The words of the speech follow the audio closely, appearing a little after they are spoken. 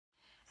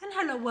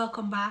Hello,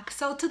 welcome back.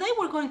 So today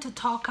we're going to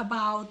talk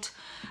about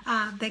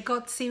the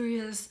GOT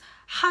series,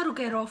 how to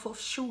get off of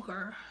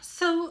sugar.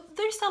 So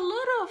there's a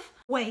lot of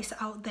ways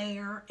out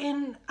there,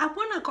 and I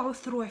want to go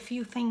through a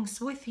few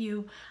things with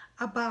you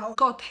about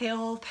gut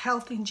health,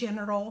 health in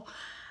general.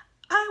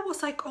 I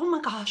was like, oh my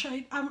gosh,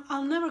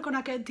 I'm never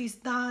gonna get this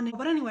done.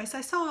 But anyways,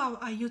 I saw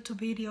a YouTube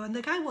video, and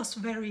the guy was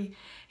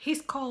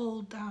he's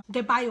called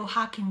the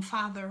biohacking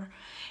father.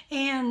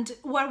 And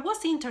what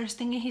was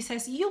interesting, he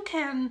says you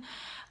can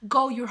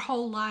go your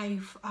whole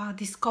life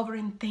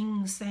discovering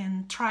things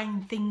and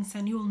trying things,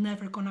 and you're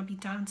never gonna be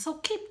done. So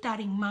keep that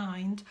in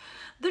mind.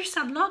 There's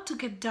a lot to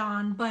get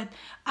done, but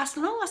as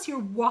long as you're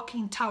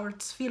walking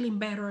towards feeling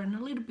better and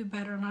a little bit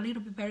better and a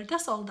little bit better,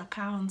 that's all that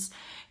counts.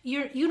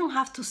 You don't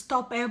have to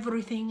stop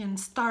everything and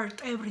start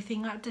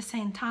everything at the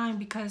same time,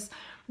 because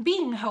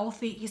being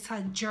healthy is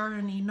a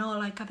journey, not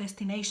like a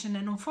destination.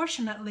 And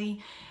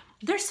unfortunately,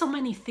 there's so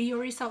many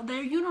theories out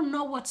there. You don't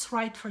know what's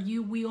right for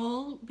you. We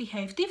all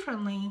behave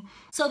differently.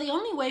 So the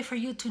only way for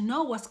you to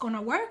know what's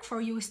gonna work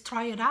for you is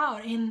try it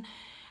out. And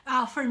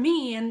for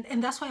me,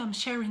 and that's why I'm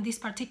sharing this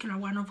particular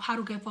one of how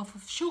to get off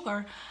of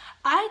sugar,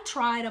 I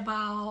tried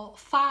about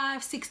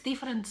 5-6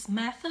 different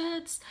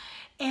methods,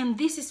 and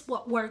this is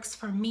what works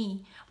for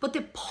me. But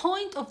the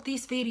point of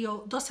this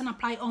video doesn't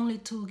apply only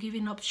to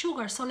giving up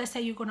sugar. So let's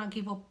say you're gonna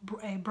give up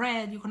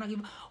bread, you're gonna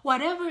give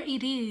whatever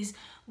it is.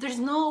 There's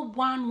no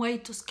one way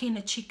to skin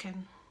a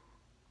chicken.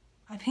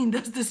 I think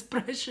that's the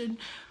expression,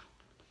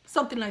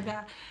 something like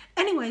that.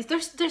 Anyways,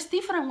 there's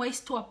different ways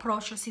to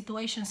approach a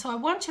situation, so I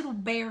want you to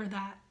bear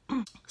that.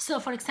 So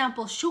for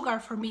example, sugar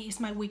for me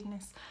is my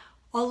weakness,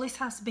 always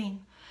has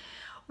been.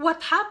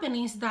 What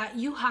happens is that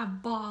you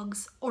have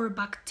bugs or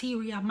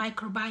bacteria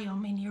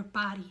microbiome in your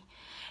body,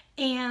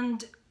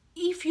 and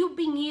if you've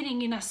been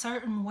eating in a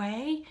certain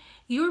way,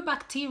 your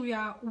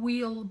bacteria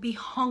will be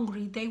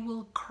hungry, they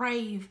will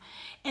crave,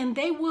 and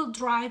they will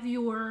drive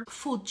your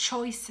food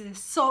choices.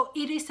 So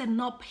it is an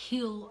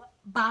uphill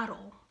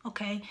battle,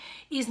 okay?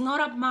 It's not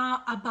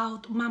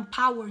about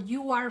manpower.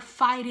 You are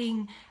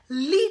fighting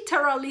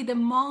literally the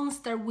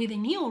monster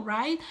within you,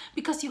 right?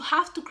 Because you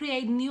have to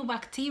create new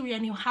bacteria,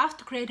 and you have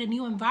to create a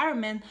new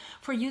environment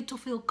for you to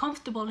feel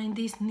comfortable in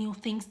these new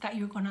things that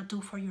you're gonna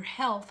do for your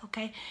health,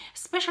 okay?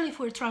 Especially if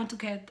we're trying to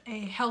get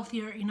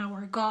healthier in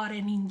our gut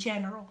and in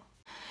general.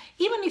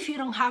 Even if you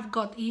don't have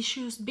gut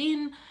issues,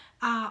 being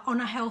on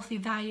a healthy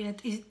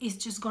diet is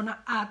just gonna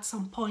add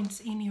some points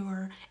in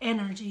your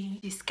energy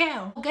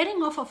scale.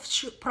 Getting off of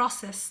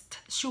processed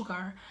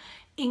sugar,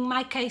 in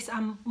my case,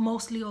 I'm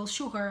mostly all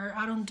sugar.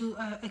 I don't do,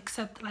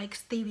 except like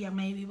stevia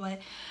maybe,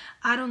 but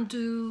I don't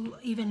do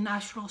even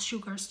natural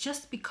sugars,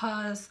 just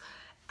because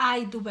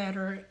I do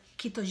better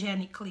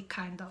ketogenically,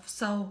 kind of.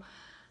 So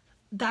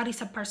that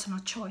is a personal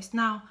choice.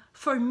 Now,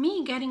 for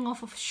me, getting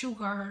off of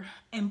sugar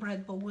and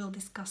bread, but we'll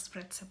discuss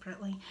bread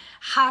separately,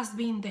 has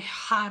been the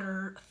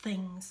harder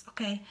things,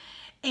 okay?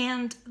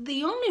 And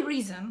the only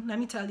reason, let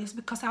me tell you, is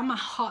because I'm a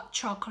hot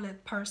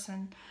chocolate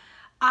person.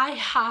 I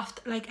have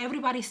to, like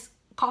everybody's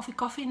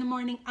coffee in the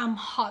morning, I'm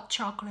hot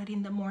chocolate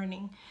in the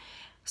morning.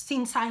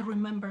 Since I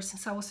remember,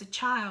 since I was a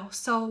child.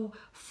 So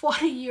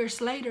 40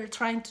 years later,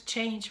 trying to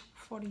change,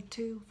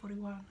 42,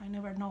 41, I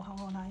never know how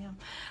old I am,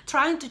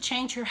 trying to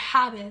change your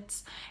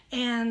habits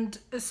and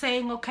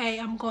saying, okay,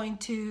 I'm going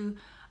to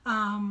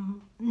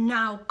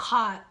now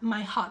cut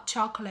my hot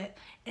chocolate,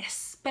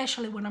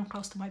 especially when I'm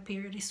close to my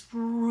period, is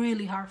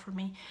really hard for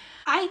me.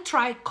 I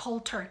tried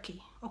cold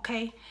turkey,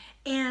 okay,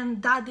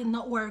 and that did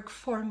not work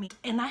for me.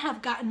 And I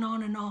have gotten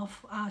on and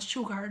off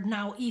sugar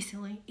now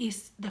easily.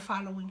 Is the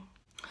following.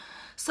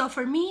 So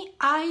for me,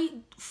 I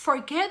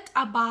forget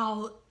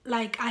about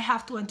like I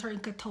have to enter in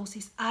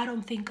ketosis. I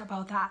don't think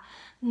about that.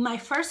 My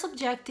first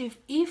objective,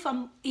 if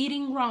I'm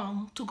eating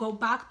wrong, to go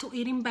back to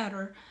eating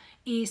better,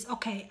 is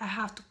okay, I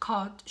have to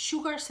cut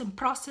sugars and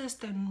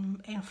processed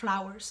and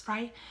flours,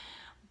 right?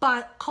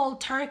 But cold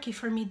turkey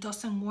for me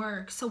doesn't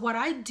work. So what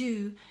I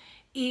do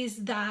is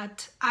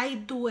that I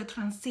do a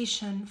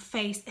transition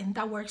phase, and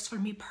that works for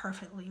me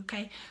perfectly,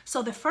 okay?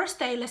 So the first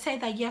day, let's say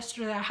that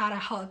yesterday I had a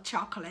hot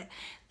chocolate.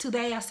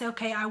 Today I say,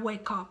 okay, I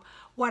wake up.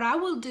 What I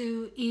will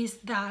do is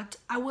that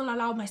I will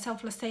allow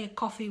myself, let's say, a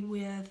coffee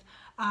with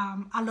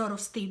a lot of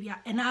stevia,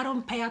 and I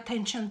don't pay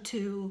attention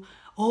to,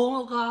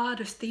 oh God,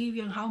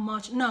 stevia and how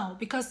much. No,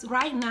 because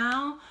right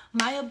now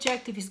my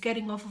objective is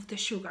getting off of the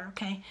sugar,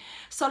 okay?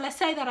 So let's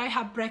say that I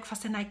have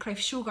breakfast and I crave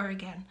sugar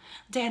again,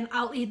 then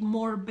I'll eat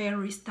more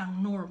berries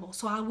than normal.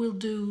 So I will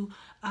do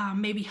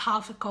maybe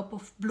half a cup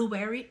of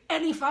blueberry,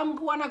 and if I'm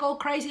gonna go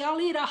crazy,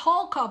 I'll eat a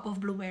whole cup of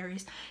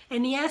blueberries.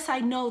 And yes, I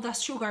know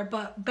that's sugar,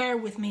 but bear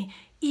with me,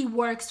 it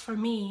works for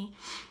me.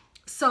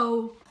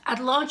 So at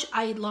lunch,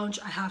 I eat lunch,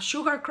 I have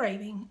sugar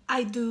craving.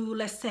 I do,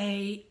 let's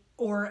say,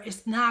 or a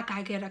snack,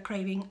 I get a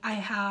craving. I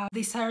have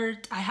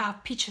dessert, I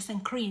have peaches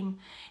and cream,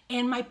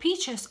 and my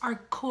peaches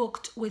are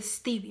cooked with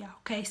stevia,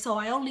 okay? So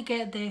I only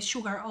get the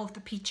sugar of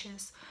the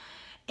peaches.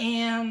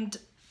 And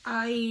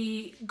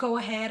I go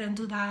ahead and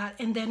do that.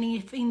 And then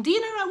if in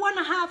dinner I want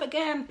to have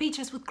again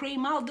peaches with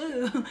cream, I'll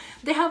do.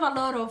 They have a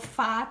lot of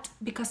fat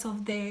because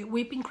of the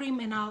whipping cream,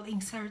 and I'll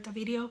insert a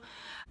video.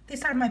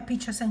 These are my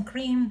peaches and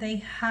cream. They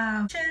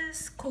have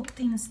peaches cooked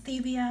in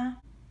stevia,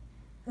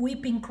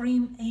 whipping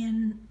cream,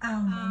 and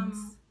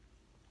almonds.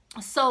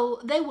 So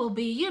they will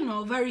be, you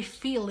know, very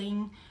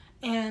filling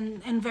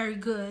and very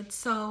good.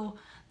 So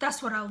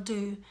that's what I'll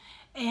do.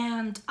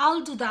 And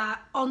I'll do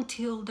that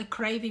until the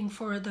craving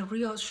for the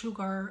real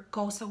sugar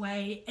goes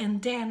away, and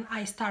then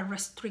I start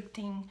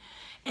restricting,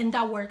 and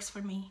that works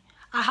for me.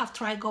 I have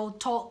tried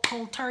cold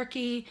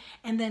turkey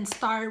and then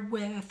start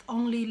with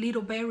only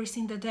little berries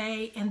in the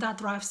day, and that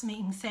drives me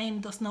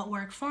insane, does not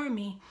work for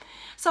me.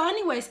 So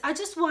anyways, I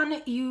just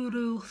wanted you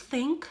to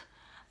think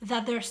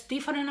that there's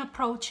different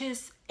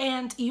approaches,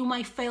 and you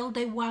might fail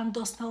day one,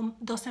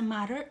 doesn't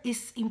matter,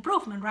 it's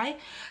improvement, right?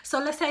 So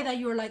let's say that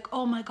you're like,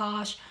 oh my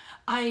gosh,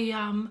 I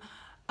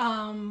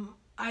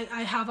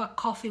have a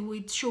coffee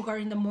with sugar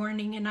in the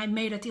morning and I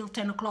made it till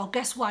 10 o'clock.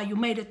 Guess what? You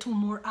made it 2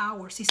 more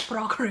hours. It's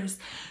progress.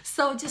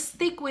 So just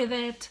stick with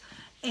it,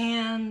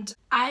 and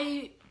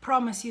I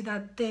promise you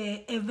that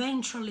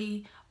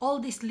eventually all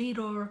this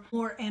little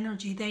more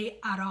energy, they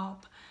add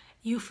up.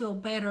 You feel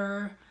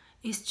better.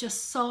 It's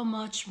just so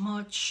much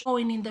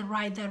going in the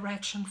right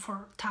direction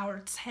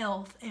towards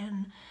health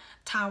and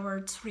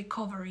towards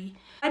recovery.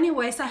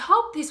 Anyways, I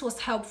hope this was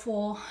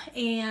helpful,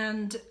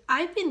 and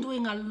I've been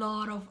doing a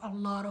lot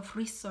of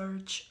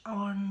research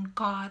on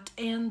gut,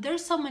 and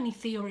there's so many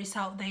theories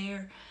out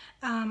there.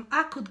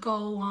 I could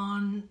go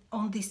on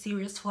this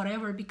series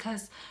forever,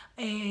 because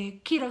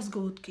keto's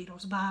good,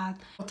 keto's bad,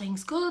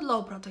 protein's good,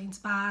 low protein's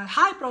bad,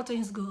 high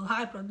protein's good,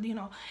 high protein, you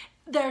know,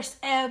 there's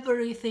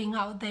everything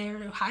out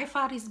there. High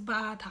fat is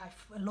bad,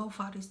 low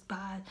fat is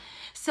bad.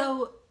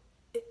 So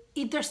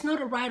there's not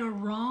a right or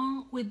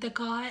wrong with the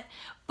gut,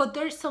 but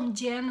there's some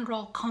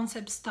general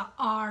concepts that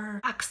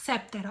are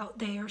accepted out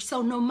there.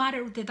 So no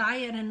matter the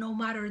diet and no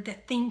matter the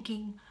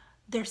thinking,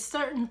 there's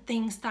certain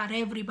things that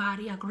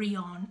everybody agree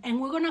on, and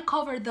we're gonna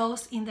cover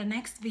those in the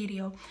next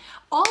video.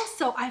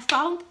 Also, I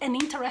found an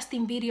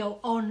interesting video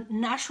on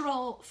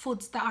natural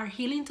foods that are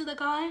healing to the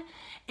gut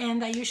and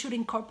that you should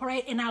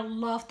incorporate, and I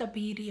love the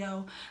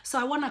video, so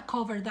I want to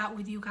cover that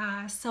with you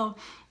guys. So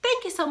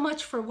thank you so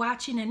much for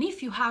watching, and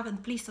if you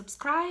haven't, please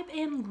subscribe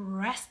and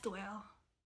rest well.